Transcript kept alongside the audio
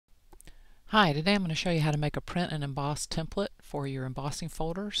Hi, today I'm going to show you how to make a print and emboss template for your embossing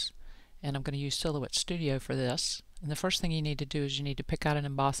folders, and I'm going to use Silhouette Studio for this. And the first thing you need to do is you need to pick out an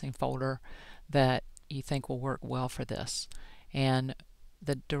embossing folder that you think will work well for this. And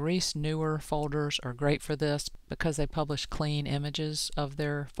the Darice newer folders are great for this because they publish clean images of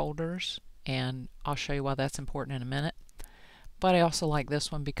their folders, and I'll show you why that's important in a minute. But I also like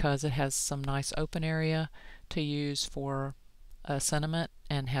this one because it has some nice open area to use for a sentiment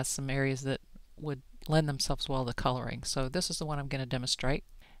and has some areas that would lend themselves well to coloring. So this is the one I'm going to demonstrate.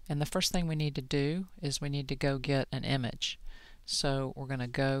 And the first thing we need to do is we need to go get an image. So we're going to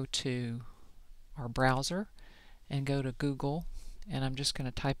go to our browser and go to Google, and I'm just going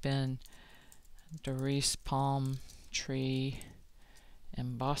to type in Darice palm tree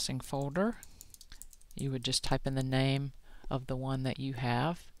embossing folder. You would just type in the name of the one that you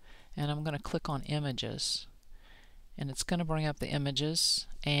have, and I'm going to click on images, and it's going to bring up the images,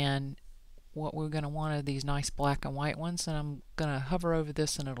 and what we're going to want are these nice black and white ones, and I'm going to hover over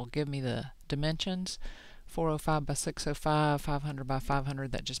this and it'll give me the dimensions. 405 by 605, 500 by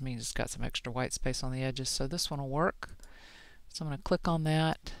 500. That just means it's got some extra white space on the edges, so this one will work. So I'm going to click on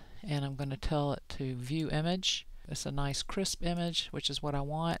that, and I'm going to tell it to view image. It's a nice crisp image, which is what I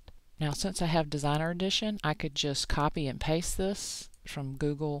want. Now, since I have Designer Edition, I could just copy and paste this from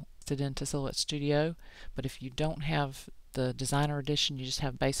Google into Silhouette Studio, but if you don't have the Designer Edition, you just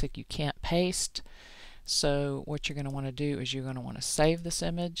have Basic, you can't paste. So what you're going to want to do is you're going to want to save this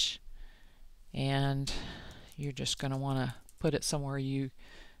image, and you're just going to want to put it somewhere you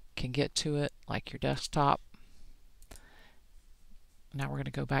can get to it, like your desktop. Now we're going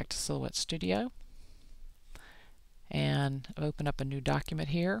to go back to Silhouette Studio and open up a new document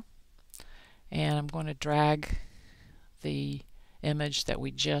here, and I'm going to drag the image that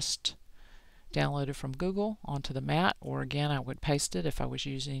we just downloaded from Google onto the mat, or again I would paste it if I was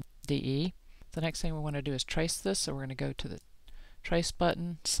using DE. The next thing we want to do is trace this, so we're going to go to the trace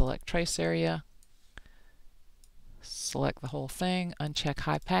button, select trace area, select the whole thing, uncheck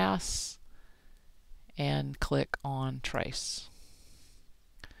high pass, and click on trace.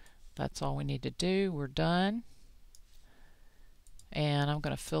 That's all we need to do. We're done, and I'm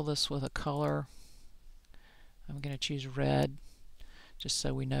going to fill this with a color. I'm going to choose red, just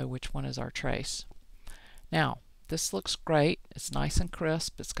so we know which one is our trace. Now, this looks great. It's nice and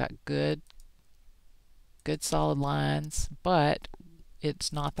crisp. It's got good solid lines, but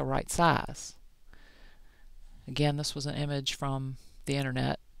it's not the right size. Again, this was an image from the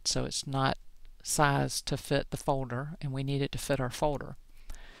internet, so it's not sized to fit the folder, and we need it to fit our folder.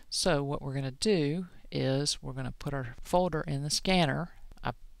 So what we're going to do is we're going to put our folder in the scanner.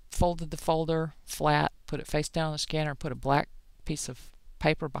 I folded the folder flat, put it face down in the scanner, and put a black piece of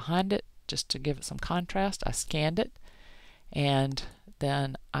paper behind it just to give it some contrast. I scanned it, and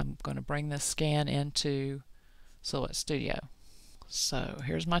then I'm going to bring this scan into Silhouette Studio. So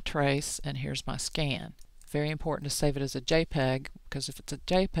here's my trace and here's my scan. Very important to save it as a JPEG, because if it's a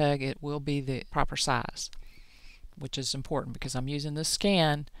JPEG it will be the proper size, which is important because I'm using this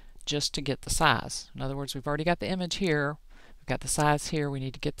scan just to get the size. In other words, we've already got the image here, we've got the size here, we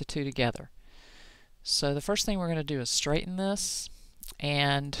need to get the two together. So the first thing we're going to do is straighten this,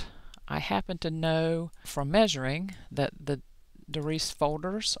 and I happen to know from measuring that the Darice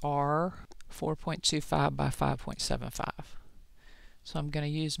folders are 4.25 by 5.75. So I'm going to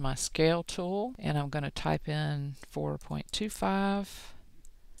use my scale tool, and I'm going to type in 4.25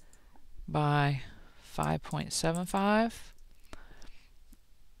 by 5.75,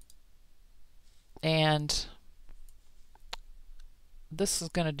 and this is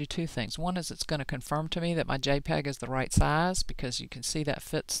going to do two things. One is it's going to confirm to me that my JPEG is the right size, because you can see that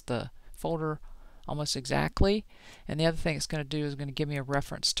fits the folder almost exactly. And the other thing it's going to do is going to give me a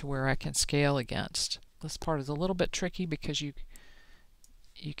reference to where I can scale against. This part is a little bit tricky because you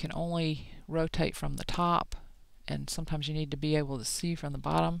can only rotate from the top, and sometimes you need to be able to see from the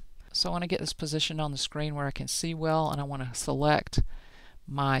bottom. So I want to get this positioned on the screen where I can see well, and I want to select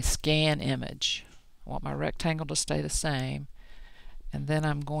my scan image. I want my rectangle to stay the same, and then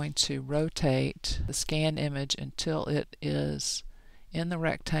I'm going to rotate the scan image until it is in the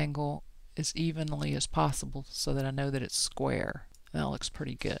rectangle as evenly as possible, so that I know that it's square. That looks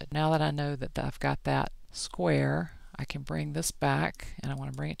pretty good. Now that I know that I've got that square, I can bring this back, and I want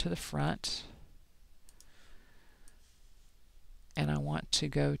to bring it to the front, and I want to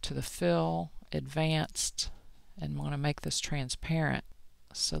go to the fill, advanced, and want to make this transparent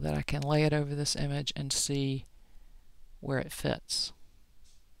so that I can lay it over this image and see where it fits.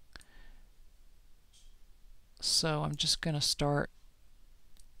 So I'm just going to start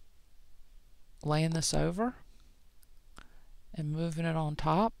laying this over and moving it on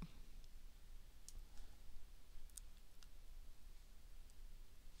top.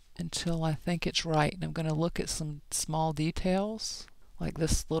 until I think it's right, and I'm going to look at some small details like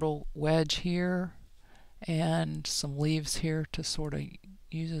this little wedge here and some leaves here to sort of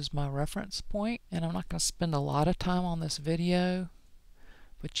use as my reference point. And I'm not going to spend a lot of time on this video,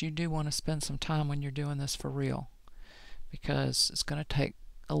 but you do want to spend some time when you're doing this for real, because it's going to take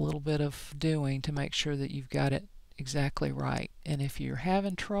a little bit of doing to make sure that you've got it exactly right. And if you're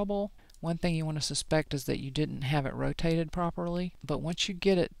having trouble, one thing you want to suspect is that you didn't have it rotated properly. But once you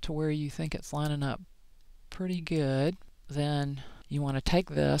get it to where you think it's lining up pretty good, then you want to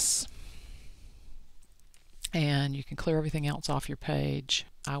take this, and you can clear everything else off your page.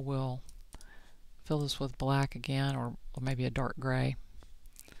 I will fill this with black again, or maybe a dark gray.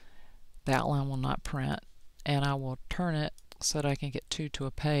 The outline will not print, and I will turn it so that I can get two to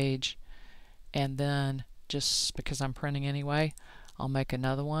a page, and then just because I'm printing anyway, I'll make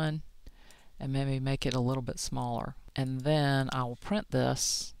another one and maybe make it a little bit smaller. And then I will print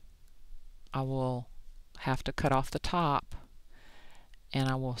this. I will have to cut off the top, and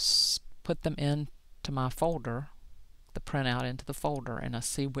I will put them into my folder, the printout into the folder, and I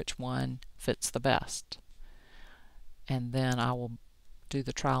see which one fits the best. And then I will do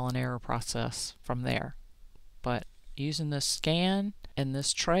the trial and error process from there. But using this scan and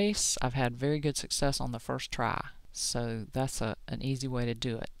this trace, I've had very good success on the first try. So that's an easy way to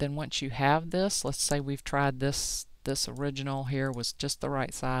do it. Then once you have this, let's say we've tried this original here was just the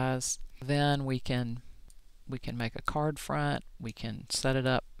right size, then we can make a card front. We can set it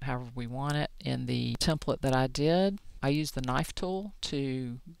up however we want it. In the template that I did, I used the knife tool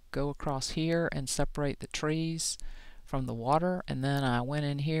to go across here and separate the trees from the water, and then I went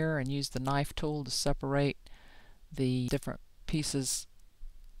in here and used the knife tool to separate the different pieces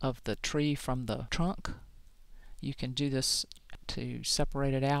of the tree from the trunk. You can do this to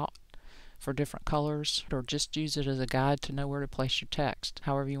separate it out for different colors, or just use it as a guide to know where to place your text.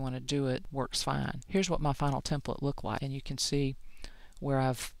 However you want to do it works fine. Here's what my final template looked like, and you can see where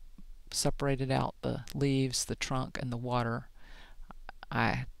I've separated out the leaves, the trunk, and the water.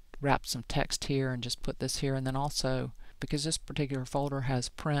 I wrapped some text here and just put this here, and then also, because this particular folder has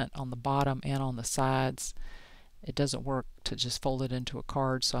print on the bottom and on the sides, it doesn't work to just fold it into a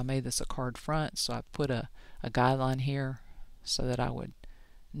card, so I made this a card front. So I put a guideline here so that I would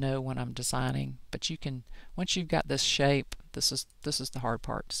know when I'm designing. But you can, once you've got this shape, this is the hard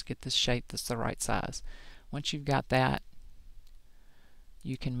part, to get this shape that's the right size. Once you've got that,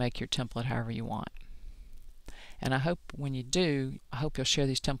 you can make your template however you want. And I hope when you do, I hope you'll share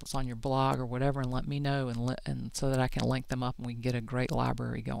these templates on your blog or whatever and let me know, and so that I can link them up and we can get a great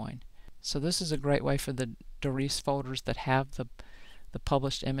library going. So this is a great way for the Darice folders that have the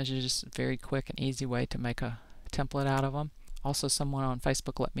published images, very quick and easy way to make a template out of them. Also, someone on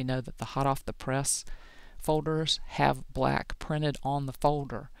Facebook let me know that the hot off the press folders have black printed on the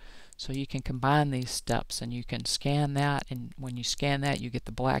folder. So you can combine these steps and you can scan that, and when you scan that you get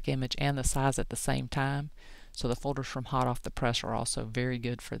the black image and the size at the same time. So the folders from hot off the press are also very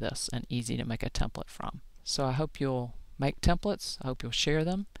good for this and easy to make a template from. So I hope you'll make templates. I hope you'll share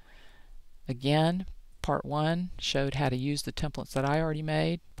them. Again, part 1 showed how to use the templates that I already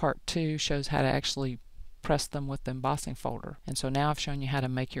made. Part 2 shows how to actually press them with the embossing folder. And so now I've shown you how to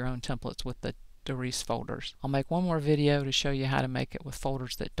make your own templates with the Darice folders. I'll make one more video to show you how to make it with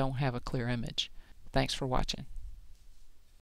folders that don't have a clear image. Thanks for watching.